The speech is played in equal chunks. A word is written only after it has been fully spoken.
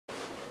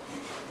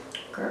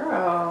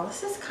Girl,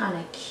 this is kind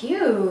of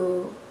cute.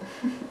 Who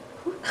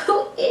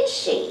is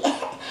she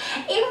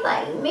in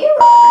my mirror?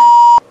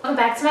 Welcome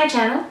back to my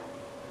channel.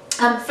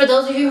 For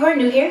those of you who are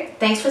new here,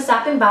 thanks for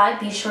stopping by.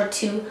 Be sure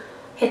to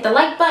hit the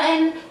like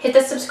button, hit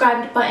the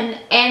subscribe button,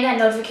 and that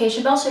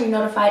notification bell so you're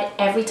notified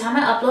every time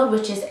I upload,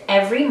 which is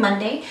every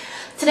Monday.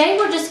 Today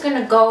we're just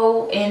gonna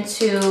go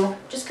into,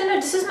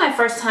 this is my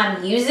first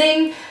time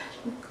using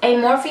a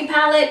Morphe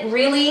palette,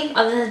 really,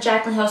 other than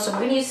Jaclyn Hill. So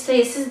we're gonna use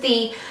today, this is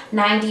the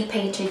 90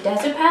 Painted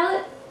Desert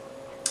palette.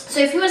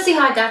 So if you want to see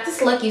how I got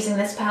this look using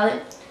this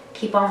palette,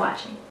 keep on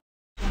watching.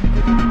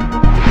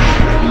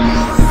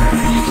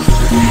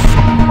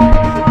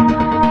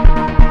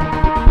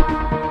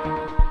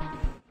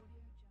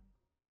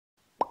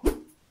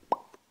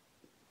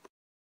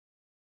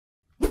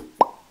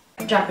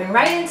 Jumping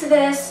right into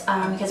this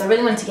because I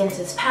really wanted to get into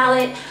this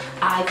palette.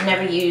 I've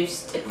never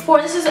used it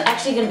before. This is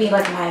actually going to be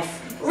like my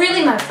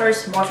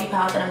first Morphe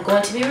palette that I'm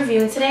going to be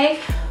reviewing today,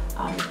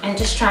 and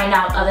just trying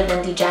out other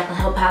than the Jaclyn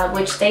Hill palette,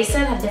 which they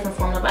said have different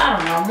formula, but I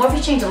don't know.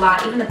 Morphe changed a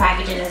lot. Even the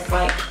packaging is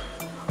like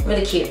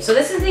really cute. So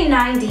this is the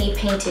 90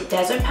 Painted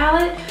Desert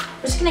palette.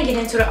 We're just going to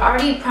get into it. I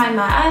already primed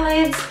my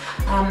eyelids.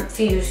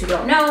 For you who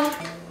don't know,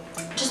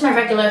 just my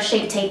regular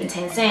Shape Tape and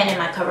Tan Sand and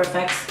my Cover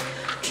FX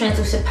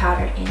translucent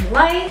powder in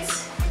light.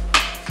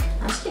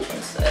 Let's get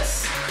into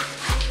this.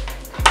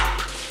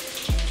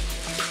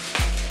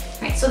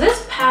 Alright, so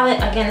this palette,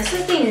 again, this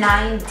is the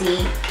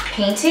 90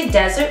 Painted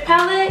Desert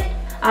palette.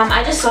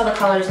 I just saw the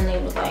colors and they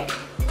were like,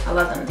 I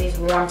love them, these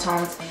warm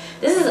tones.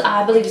 This is,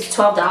 I believe it's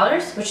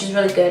 $12, which is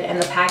really good, and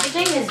the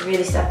packaging is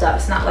really stepped up.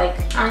 It's not like,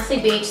 honestly,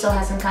 BH still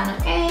has some kind of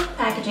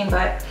packaging,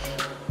 but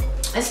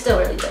it's still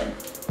really good.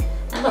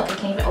 And look, I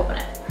can't even open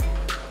it.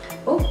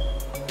 Oh,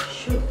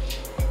 shoot.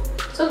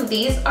 So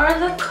these are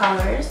the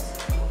colors.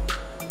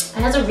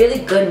 It has a really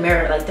good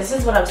mirror. Like, this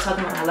is what I was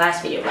talking about in my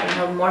last video. Like, you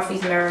know,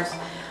 Morphe's mirrors,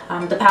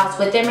 the palettes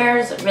with their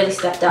mirrors really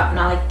stepped up.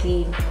 Not like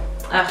the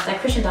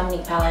that Christian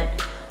Dominique palette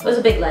was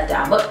a big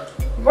letdown. But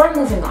we're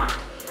moving on.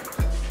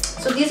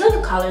 So these are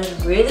the colors,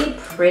 really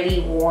pretty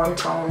warm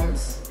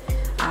tones.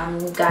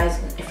 Guys,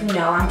 if you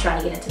know, I'm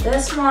trying to get into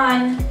this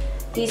one.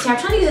 These here, I'm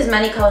trying to use as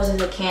many colors as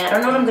I can. I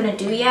don't know what I'm gonna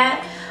do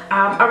yet.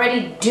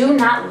 Already do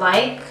not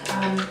like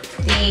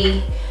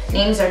the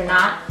names are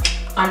not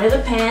under the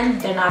pan,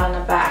 they're not on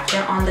the back,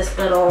 they're on this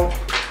little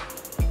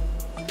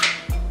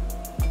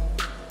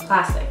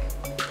plastic.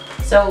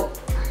 So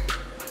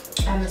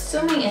I'm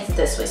assuming it's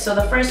this way. So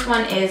the first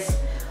one is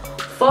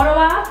Photo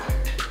Op,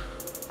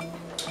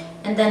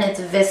 and then it's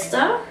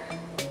Vista.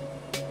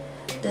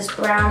 This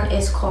brown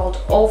is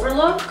called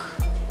Overlook.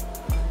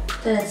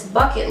 Then it's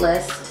Bucket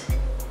List,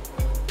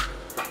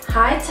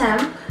 High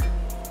Temp,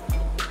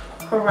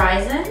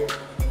 Horizon.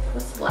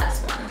 What's the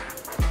last one?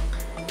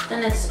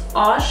 Then it's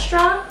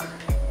Awestruck,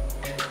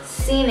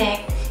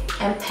 Scenic,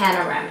 and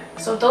Panoramic.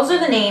 So those are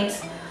the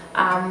names.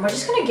 We're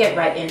just gonna get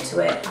right into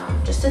it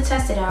just to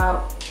test it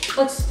out.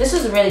 This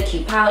is a really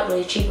cute palette,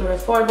 really cheap and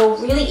affordable,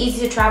 really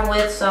easy to travel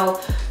with.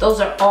 So those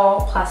are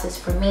all pluses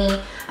for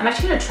me. I'm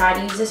actually gonna try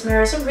to use this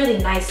mirror. It's a really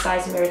nice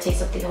size mirror. It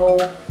takes up the whole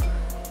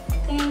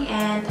thing,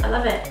 and I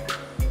love it.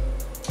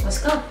 Let's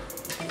go.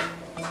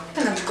 I'm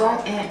gonna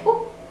go in.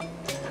 Ooh,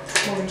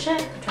 moving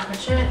shit, dropping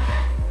shit.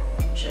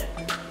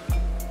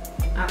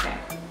 Okay.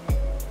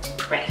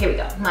 Right, here we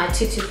go. My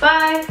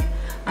 225,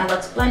 my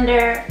Luxe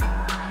Blender.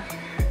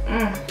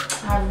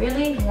 I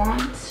really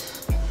want,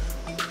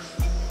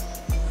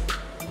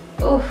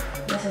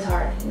 this is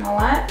hard. You know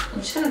what?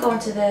 I'm just gonna go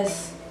into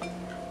this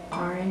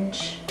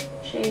orange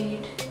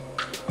shade.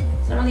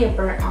 It's not really a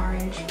burnt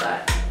orange,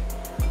 but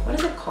what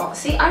is it called?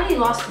 See, I already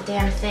lost the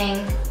damn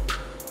thing.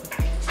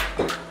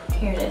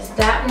 Here it is.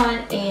 That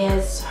one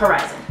is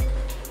Horizon. So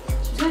I'm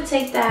just gonna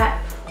take that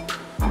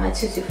on my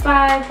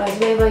 225 by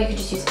Zueva. You can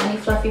just use any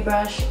fluffy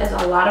brush. There's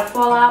a lot of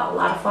fallout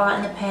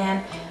in the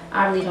pan.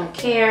 I really don't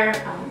care.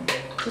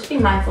 Just be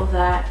mindful of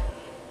that.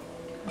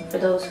 For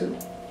those who,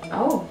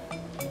 oh,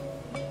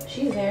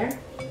 she's there.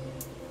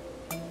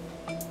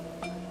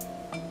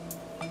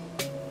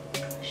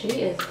 She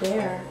is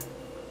there.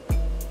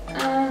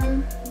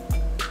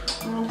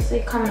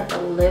 Honestly, coming up a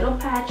little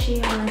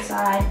patchy on the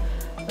side.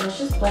 But let's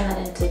just blend that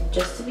into,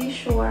 just to be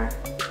sure.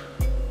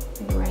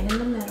 Right in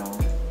the middle.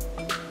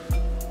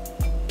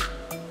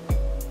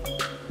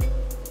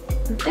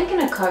 I'm thinking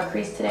a cut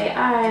crease today.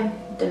 I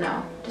don't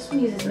know. Just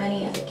want to use as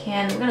many as I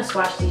can. We're gonna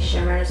swatch these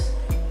shimmers.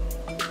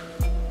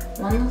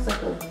 One looks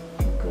like a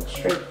good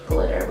straight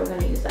glitter. We're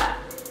gonna use that.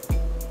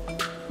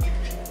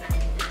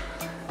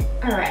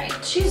 All right,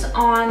 she's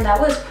on. That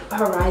was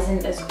Horizon.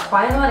 There's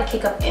quite a lot of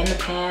kick up in the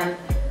pan.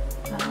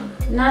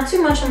 Not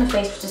too much on the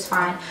face, which is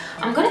fine.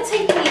 I'm gonna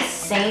take the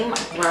same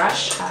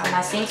brush,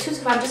 my same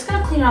 225. I'm just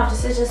gonna clean it off.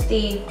 This is just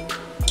the,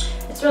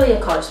 it's really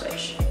a color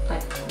switch.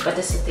 But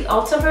this is the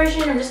Ulta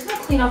version. I'm just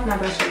gonna clean off my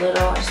brush a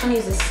little. I just wanna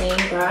use the same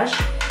brush.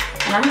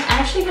 And I'm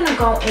actually gonna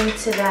go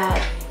into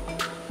that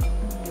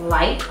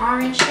light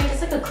orange shade.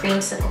 It's like a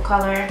creamsicle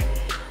color.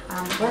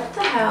 What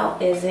the hell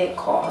is it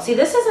called? See,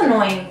 this is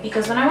annoying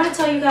because when I wanna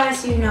tell you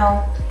guys, you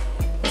know,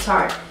 it's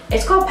hard.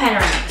 It's called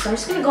Panoramic. So I'm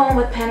just gonna go in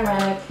with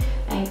Panoramic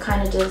and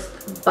kind of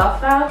just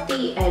buff out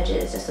the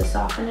edges just to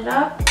soften it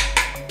up.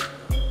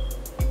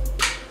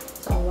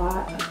 It's a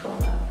lot of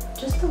fallout.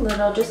 Just a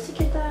little, just to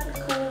get that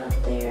color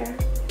up there.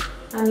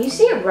 You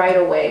see it right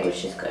away,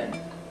 which is good.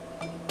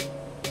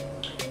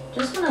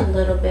 Just want a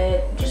little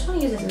bit. Just want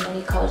to use as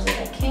many colors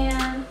as I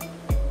can.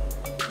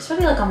 It's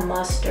really like a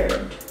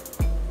mustard,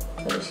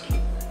 but it's cute.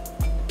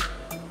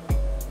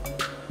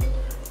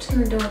 Just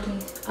gonna do it on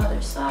the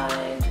other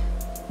side.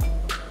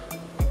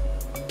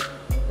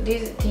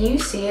 These, can you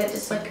see it?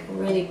 It's like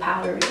really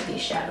powdery,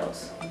 these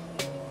shadows.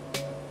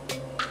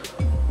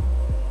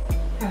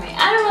 Alright,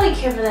 I don't really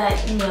care for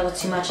that yellow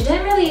too much. It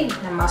didn't really,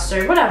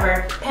 mustard,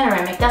 whatever.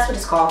 Panoramic, that's what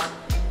it's called.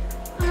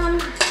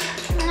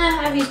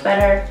 I've used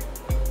better,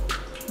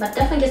 but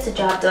definitely gets the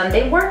job done.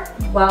 They work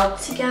well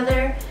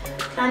together.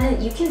 Kind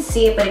of, you can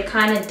see it, but it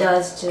kind of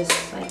does just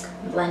like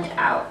blend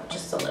out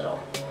just a little.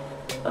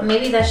 But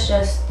maybe that's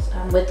just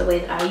with the way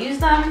that I use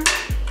them.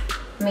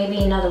 Maybe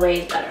another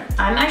way is better.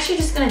 I'm actually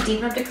just gonna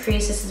deepen up the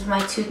crease. This is my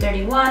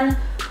 231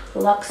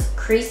 Luxe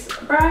Crease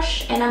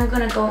brush, and I'm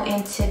gonna go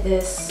into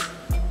this,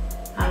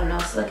 I don't know,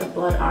 it's like a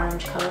blood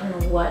orange color. I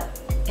don't know what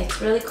it's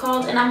really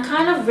called. And I'm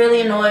kind of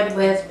really annoyed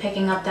with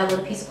picking up that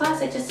little piece of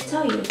plastic, just to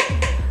tell you.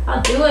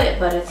 I'll do it,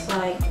 but it's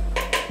like,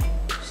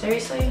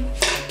 seriously?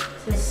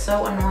 This is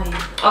so annoying.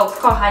 Oh, it's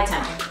called High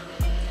Temp.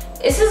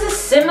 This is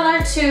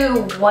similar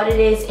to what it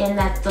is in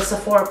the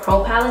Sephora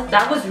Pro palette.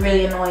 That was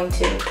really annoying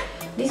too.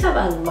 These have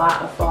a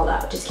lot of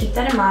fallout. Just keep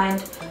that in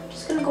mind. I'm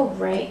just gonna go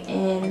right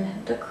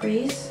in the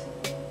crease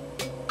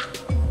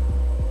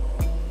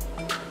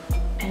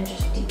and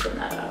just deepen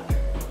that up.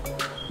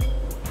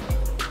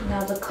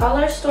 Now the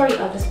color story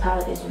of this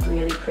palette is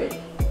really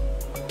pretty.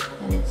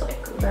 And it's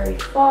like very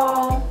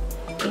fall.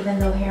 Even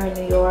though here in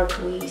New York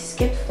we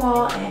skipped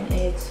fall and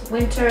it's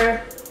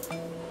winter.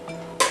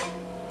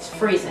 It's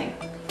freezing.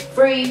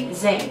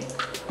 Freezing.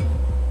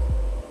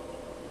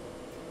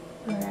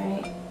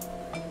 Alright.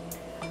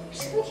 I'm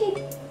just gonna keep,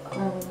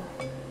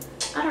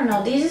 I don't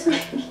know, these just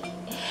make me,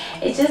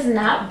 it's just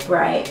not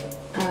bright.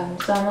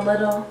 So I'm a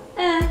little,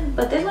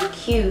 but they look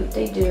cute,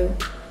 they do.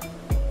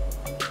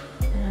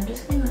 And I'm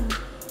just gonna,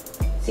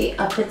 see,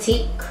 a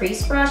petite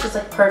crease brush is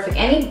like perfect.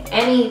 Any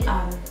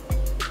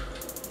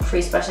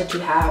crease brush that you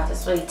have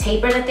that's really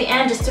tapered at the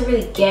end, just to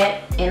really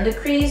get in the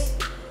crease.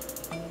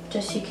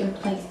 Just so you can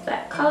place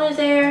that color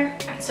there.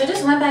 Right, so I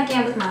just went back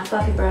in with my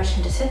fluffy brush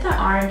and just hit that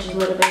orange a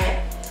little bit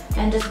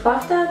and just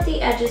buffed out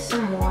the edges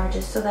some more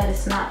just so that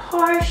it's not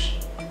harsh.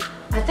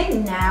 I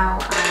think now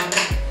I'm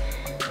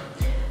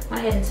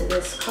gonna head into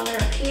this color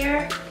up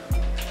here.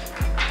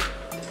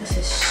 This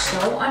is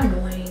so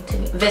annoying to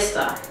me.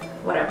 Vista,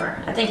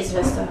 whatever. I think it's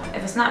Vista.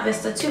 If it's not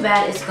Vista, too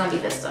bad, it's gonna be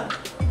Vista.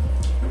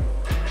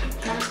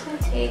 I'm just gonna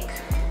take,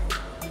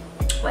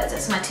 what is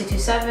this, my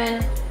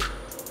 227.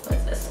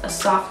 What's this, a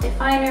soft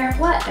definer,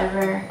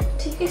 whatever.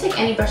 You can take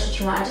any brush that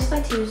you want. I just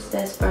like to use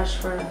this brush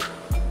for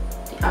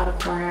the outer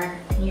corner.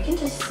 And you can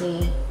just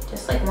see,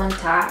 just like one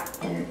tap,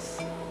 and it's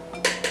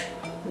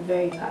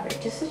very powdery.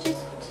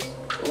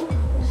 Ooh,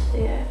 let's see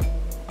it.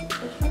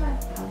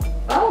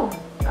 Oh,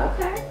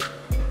 okay.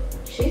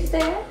 She's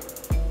there.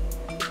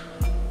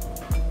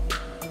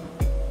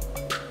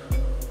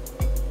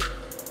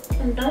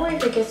 And don't worry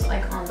if it gets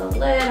like on the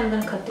lid. I'm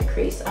gonna cut the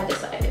crease. I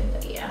decided,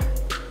 but yeah.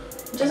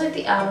 Just like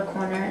the outer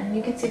corner, and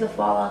you can see the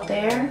fallout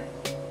there.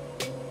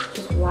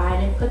 Just why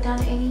I didn't put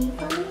down any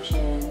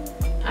foundation.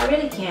 I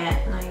really can't,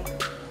 like,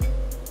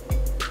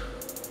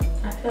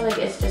 I feel like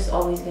it's just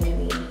always gonna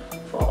be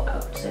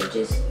fallout. So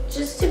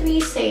just to be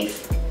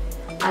safe,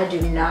 I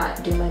do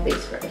not do my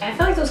base first. I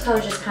feel like those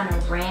colors just kind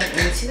of ran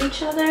into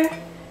each other.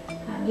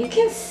 You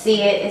can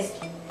see it is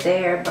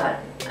there, but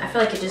I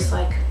feel like it just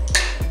like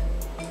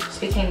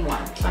became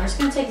one. So I'm just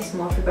gonna take this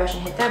Morphe brush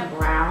and hit that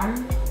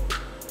brown.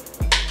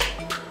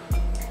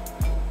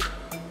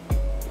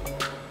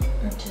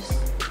 And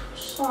just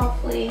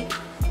softly,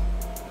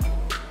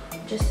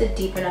 just to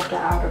deepen up the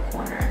outer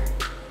corner.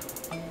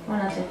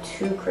 Well, nothing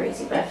too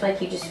crazy, but I feel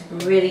like you just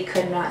really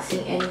could not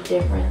see any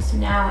difference.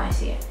 Now I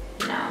see it.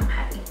 Now I'm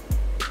happy.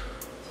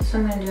 So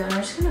what I'm gonna do, I'm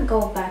just gonna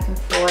go back and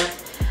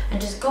forth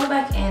and just go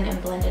back in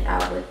and blend it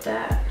out with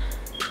that,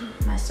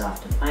 my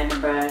soft definer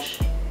brush.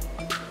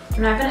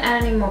 I'm not gonna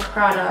add any more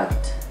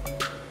product.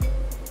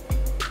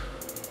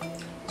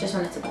 Just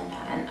wanted to blend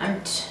out, and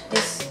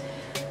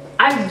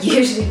I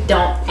usually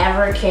don't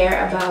ever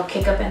care about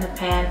kick up in the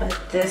pan, but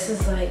this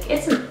is like,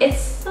 it's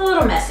a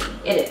little messy.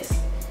 It is.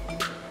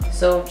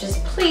 So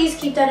just please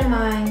keep that in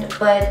mind,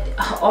 but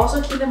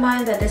also keep in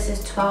mind that this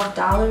is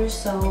 $12,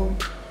 so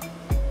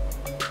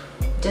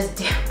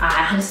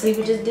I honestly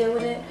would just deal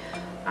with it.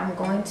 I'm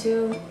going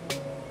to.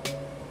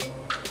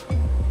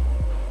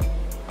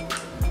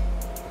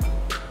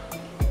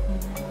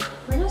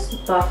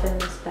 Buffing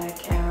this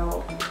back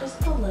out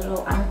just a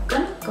little. I'm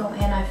gonna go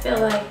in, I feel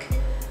like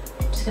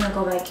I'm just gonna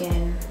go back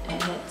in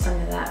and hit some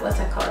of that, what's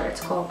that color?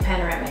 It's called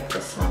Panoramic,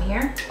 this one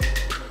here,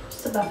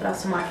 just to buff it out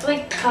some more. I feel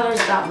like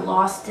colors got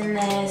lost in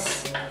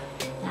this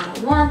and I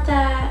don't want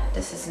that.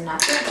 This is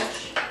not the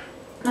brush.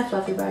 my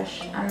fluffy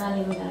brush. I'm not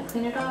even gonna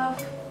clean it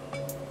off.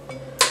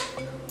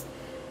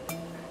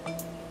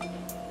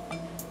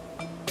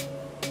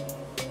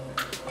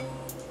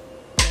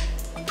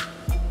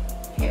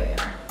 Here we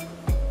are.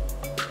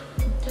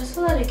 Just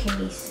so that it can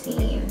be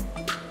seen.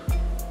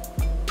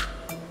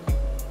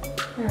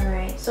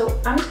 Alright, so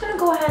I'm just gonna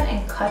go ahead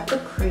and cut the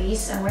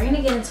crease, and we're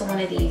gonna get into one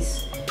of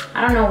these.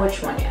 I don't know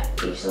which one yet,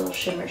 these little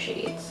shimmer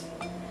shades.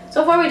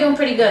 So far we're doing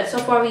pretty good. So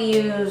far we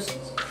used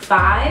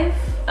 5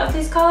 of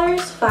these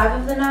colors,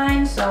 5 of the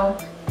 9, so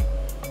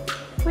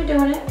we're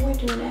doing it, we're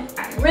doing it.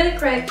 All right, really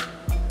quick,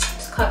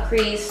 just cut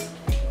crease,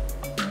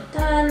 I'm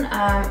done.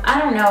 I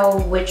don't know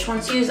which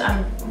one to use.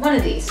 One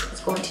of these is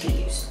going to be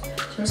used. So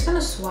I'm just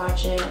gonna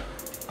swatch it.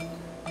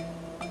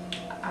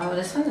 Oh,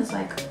 this one is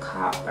like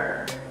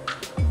copper.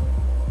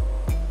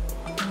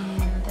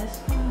 And this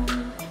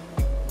one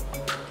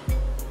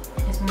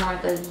is more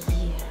the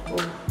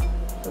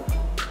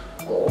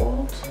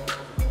gold.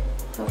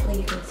 Hopefully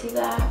you can see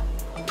that.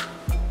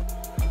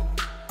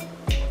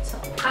 So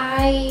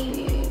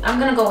I'm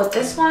gonna go with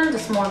this one,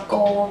 this more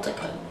gold, like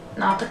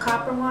not the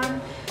copper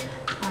one.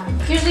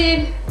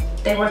 Usually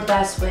they work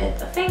best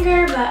with a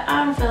finger, but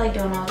I don't feel like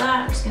doing all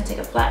that. I'm just gonna take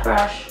a flat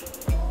brush.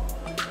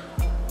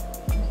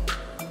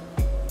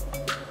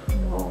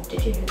 Whoa,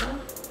 did you hear that?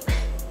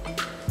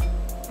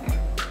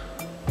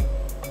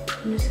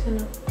 I'm just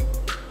gonna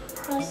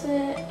press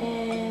it,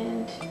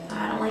 and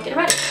I don't like it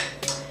already.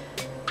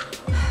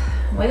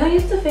 We're gonna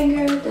use the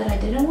finger that I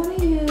didn't want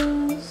to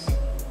use.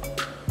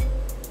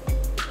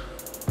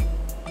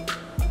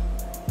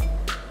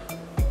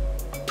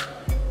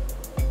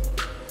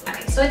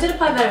 Okay, so I did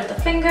apply better with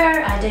the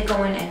finger. I did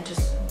go in and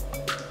just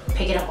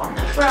pick it up on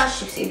the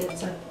brush. You see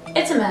that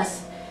it's a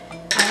mess,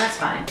 and that's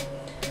fine.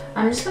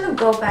 I'm just gonna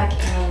go back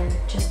in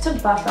just to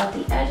buff out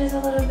the edges a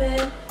little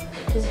bit.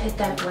 Just hit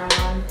that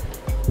brown,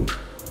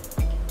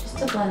 just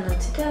to blend them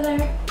together.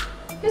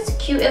 It's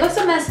cute. It looks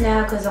a mess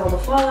now because of all the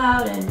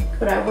fallout and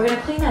whatever. We're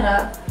gonna clean that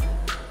up.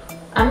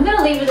 I'm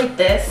gonna leave it like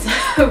this.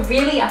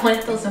 Really, I want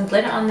to throw some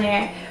glitter on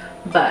there,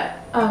 but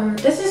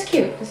this is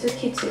cute. This is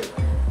cute too.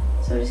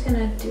 So we're just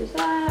gonna do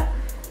that.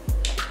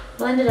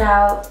 Blend it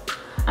out.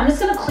 I'm just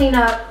gonna clean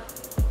up.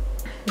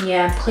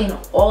 Yeah, clean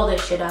all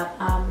this shit up.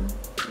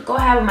 Go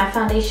ahead with my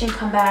foundation.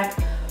 Come back.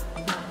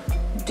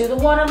 Do the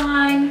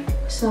waterline.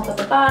 Smoke at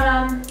the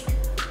bottom.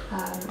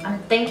 I'm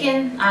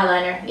thinking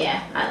eyeliner.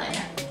 Yeah,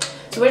 eyeliner.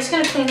 So we're just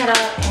gonna clean that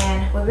up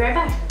and we'll be right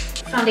back.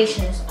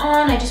 Foundation is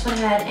on. I just went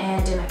ahead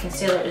and did my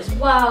concealer as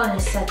well and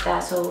just set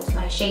that so it's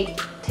my Shape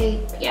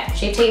Tape, yeah,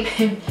 Shape Tape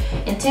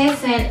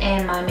Intense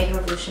and my Makeup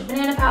Revolution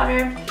banana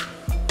powder.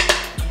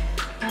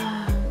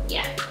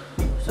 Yeah.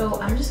 So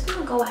I'm just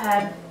gonna go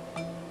ahead.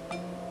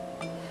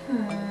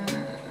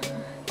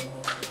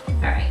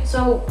 Alright,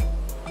 so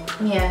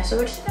yeah, so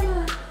we're just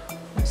gonna,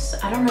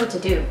 I don't know what to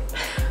do.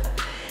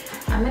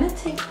 I'm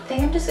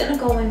just gonna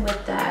go in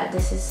with that.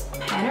 This is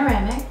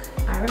Panoramic.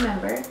 I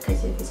remember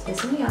because it was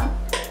pissing me off.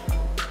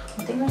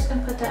 I think I'm just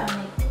gonna put that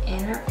on the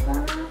inner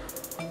corner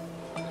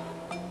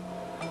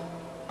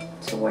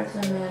towards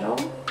the middle.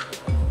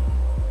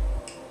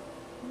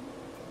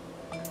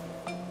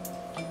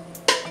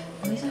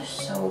 These are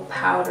so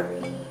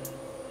powdery.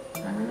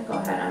 I'm gonna go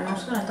ahead. I'm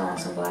also gonna throw on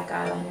some black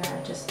eyeliner.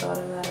 I just thought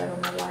of that. I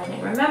don't know why I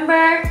didn't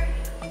remember,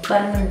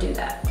 but I'm gonna do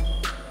that.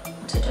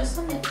 So just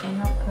on the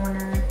inner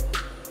corner.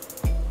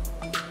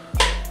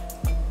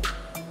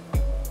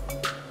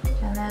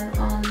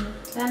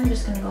 Then I'm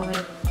just gonna go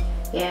in,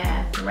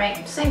 yeah,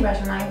 right, same brush.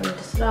 I'm not even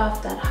dust it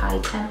off, that high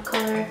temp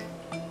color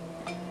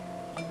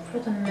for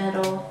the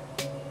middle.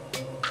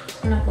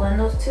 Just gonna blend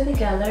those two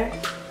together.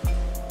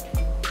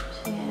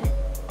 Yeah.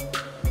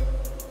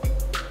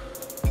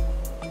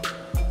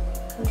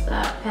 Because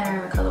that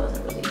panoramic color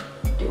wasn't really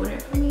doing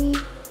it for me.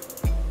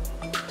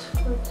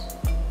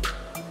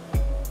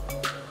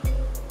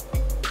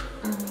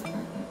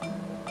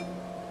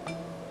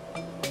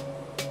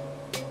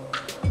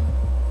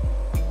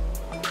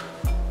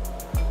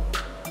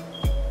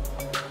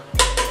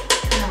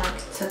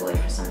 Took away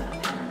for some of the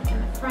panoramic in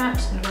the front. I'm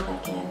just gonna go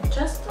back in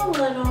just a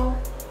little.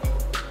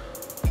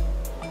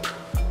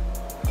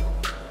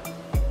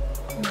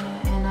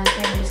 Yeah, and I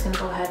think I'm just gonna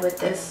go ahead with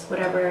this,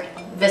 whatever,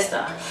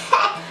 Vista.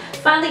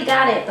 Finally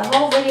got it, the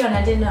whole video, and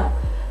I didn't know.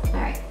 All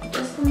right,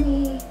 just on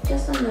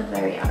the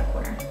very outer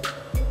corner.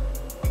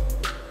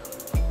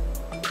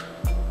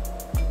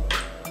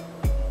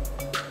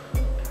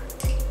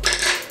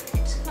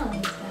 Just gonna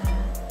leave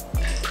that.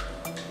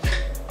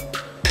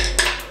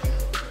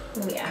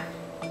 Yeah.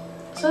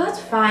 So that's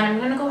fine. I'm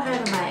gonna go ahead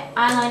with my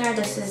eyeliner.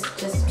 This is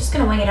just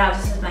gonna wing it out.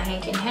 This is my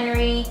Hank and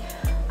Henry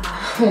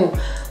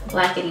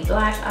Blackity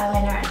Black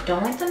eyeliner. I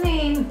don't like the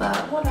name,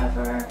 but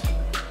whatever.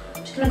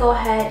 I'm just gonna go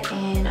ahead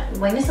and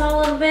wing this out a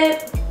little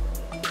bit.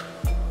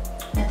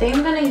 I think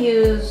I'm gonna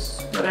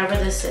use whatever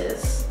this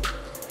is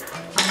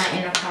on my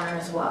inner corner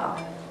as well.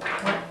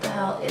 What the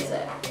hell is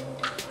it?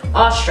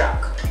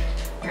 Awestruck.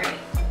 All right,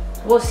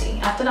 we'll see.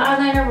 After the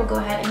eyeliner, we'll go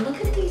ahead and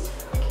look at these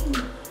fucking,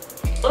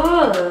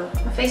 ugh.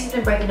 My face has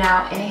been breaking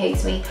out and it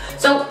hates me.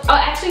 So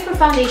actually for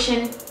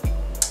foundation,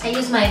 I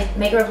use my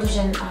Make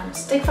Revolution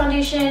stick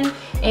foundation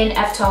in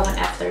F12 and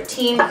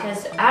F13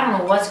 because I don't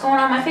know what's going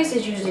on. My face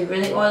is usually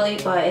really oily,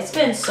 but it's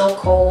been so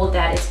cold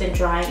that it's been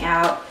drying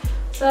out.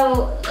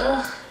 So,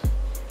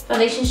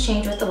 foundations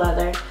change with the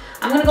weather.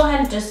 I'm gonna go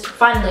ahead and just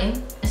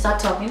finally stop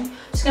talking.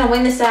 Just gonna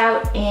wing this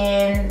out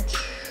and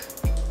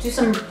do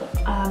some,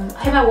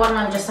 hit my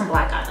waterline with just some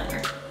black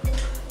eyeliner.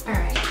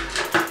 Alright.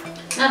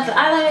 Now the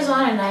eyeliner's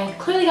on and I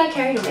clearly got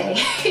carried away.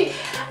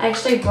 I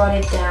actually brought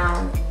it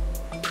down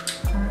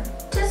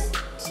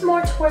just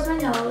more towards my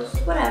nose,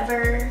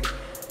 whatever.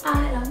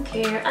 I don't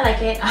care. I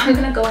like it. I'm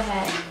gonna go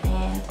ahead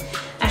and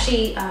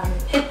actually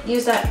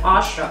use that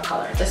Austral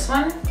color, this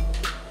one,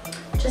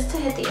 just to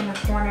hit the inner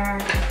corner.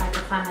 If I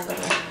can find my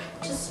little,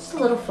 just a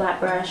little flat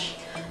brush.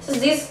 So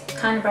these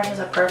kind of brushes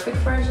are perfect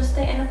for just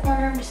the inner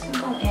corner. I'm just gonna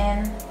go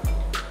in.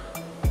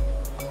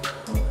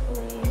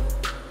 Hopefully,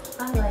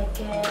 I like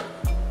it.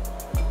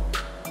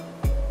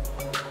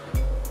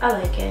 I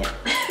like it.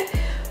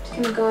 Just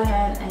gonna go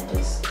ahead and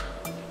just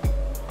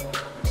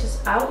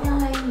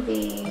outline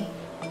the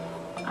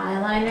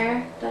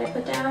eyeliner that I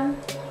put down.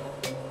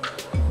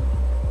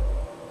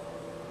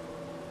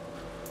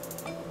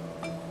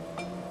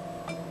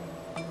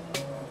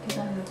 Because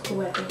I don't know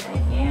who I think I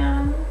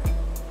am.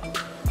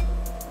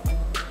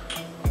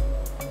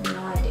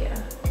 No idea.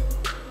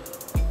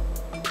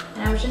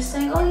 And I was just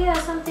saying, oh yeah,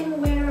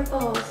 something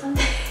wearable,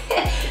 something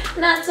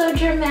not so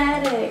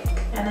dramatic.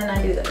 And then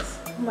I do this.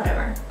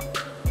 Whatever.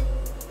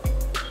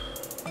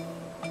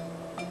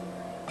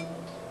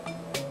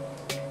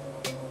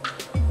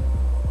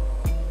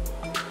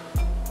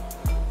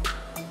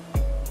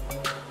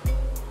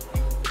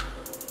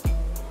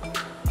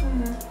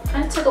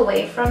 Kind of took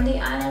away from the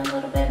eyeliner a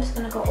little bit. I'm just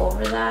gonna go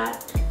over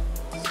that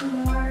some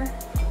more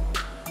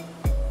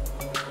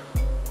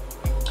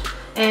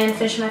and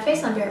finish my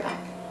face. I'll be right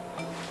back.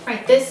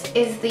 Alright, this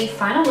is the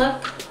final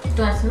look.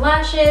 Doing some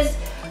lashes,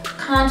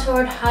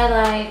 contoured,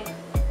 highlight,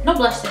 no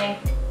blush today.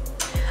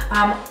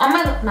 On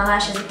my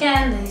lashes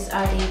again, these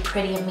are the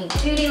Pretty and Meet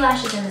Beauty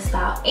lashes in the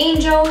style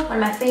Angel, one of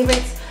my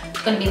favorites.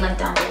 It's gonna be linked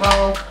down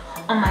below.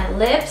 On my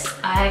lips,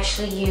 I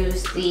actually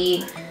use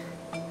the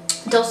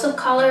Dose of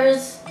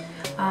Colors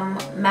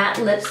matte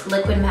lips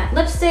liquid matte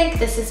lipstick.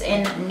 This is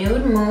in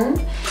Nude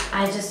Moon.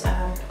 I just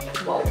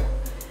whoa,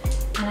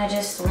 and I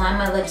just line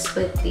my lips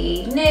with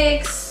the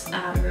NYX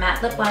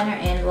matte lip liner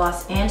in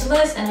Los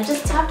Angeles, and I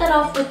just topped that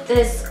off with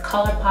this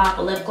ColourPop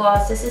lip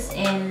gloss. This is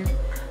in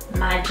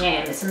my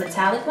jam. It's a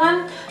metallic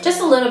one, just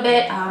a little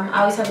bit.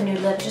 I always have a nude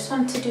lip. I just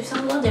wanted to do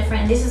something a little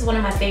different, and this is one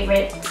of my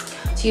favorites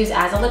to use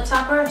as a lip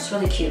topper. It's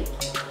really cute.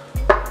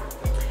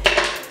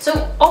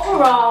 So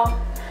overall,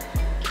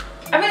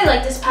 I really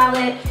like this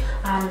palette.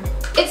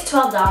 It's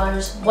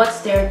 $12.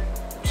 What's there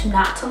to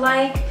not to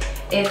like?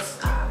 It's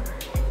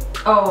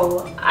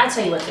oh, I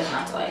tell you what there's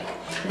not to like.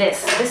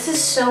 This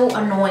is so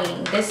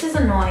annoying. This is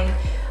annoying.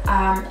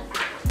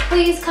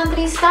 Please,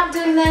 companies, stop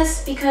doing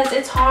this because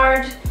it's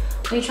hard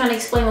when you're trying to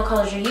explain what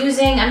colors you're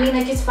using. I mean,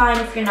 like, it's fine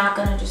if you're not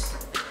gonna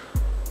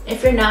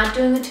if you're not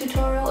doing a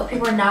tutorial, if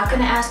people are not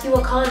gonna ask you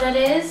what color that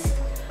is,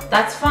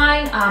 that's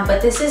fine.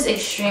 But this is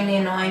extremely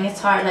annoying. It's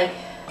hard, like,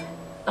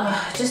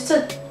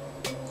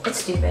 it's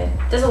stupid.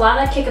 There's a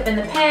lot of kick up in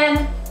the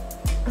pan.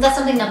 If that's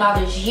something that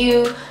bothers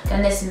you,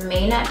 then this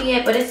may not be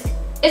it, but it's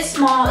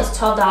small, it's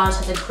 $12,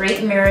 has a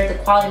great mirror. The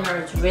quality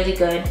mirror is really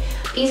good,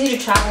 easy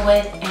to travel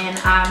with, and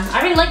I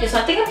really like it. So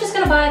I think I'm just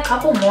gonna buy a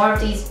couple more of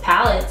these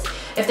palettes.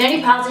 If there are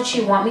any palettes that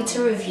you want me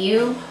to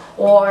review,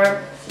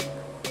 or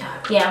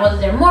yeah, whether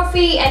they're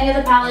Morphe, any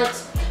other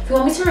palettes, if you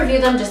want me to review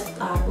them, just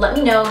let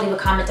me know, leave a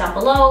comment down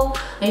below.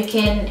 You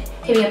can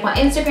hit me up on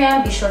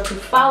Instagram, be sure to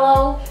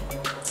follow,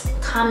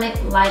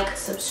 comment, like,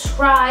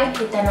 subscribe,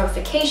 hit that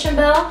notification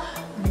bell.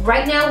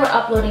 Right now we're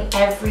uploading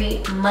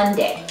every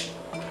Monday.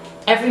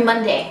 Every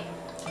Monday.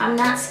 I'm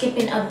not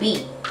skipping a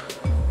beat.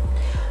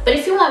 But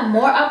if you want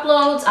more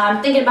uploads,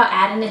 I'm thinking about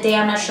adding a day.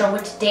 I'm not sure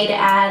which day to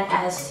add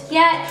as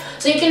yet.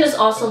 So you can just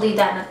also leave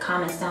that in the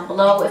comments down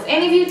below. If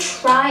any of you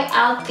try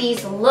out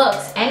these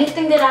looks,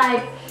 anything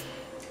that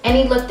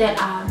any look that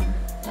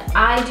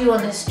I do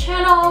on this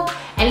channel,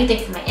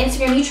 anything from my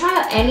Instagram, you try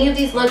out any of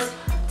these looks,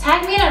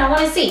 tag me in and I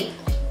want to see.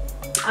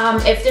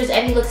 If there's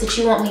any looks that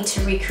you want me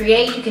to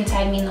recreate, you can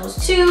tag me in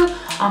those too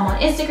on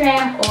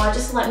Instagram, or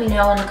just let me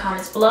know in the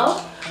comments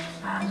below.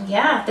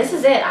 Yeah, this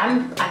is it.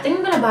 I think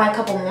I'm gonna buy a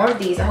couple more of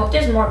these. I hope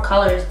there's more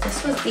colors.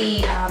 This was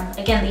the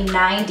again, the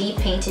 9D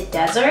Painted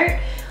Desert.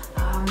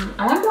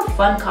 I want more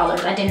fun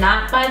colors. I did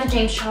not buy the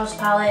James Charles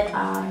palette.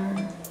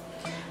 I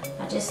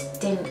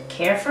just didn't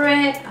care for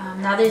it.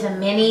 Now there's a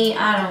mini.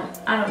 I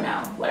don't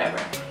know. Whatever.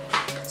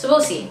 So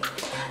we'll see.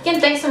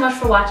 Again, thanks so much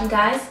for watching,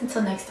 guys.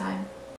 Until next time.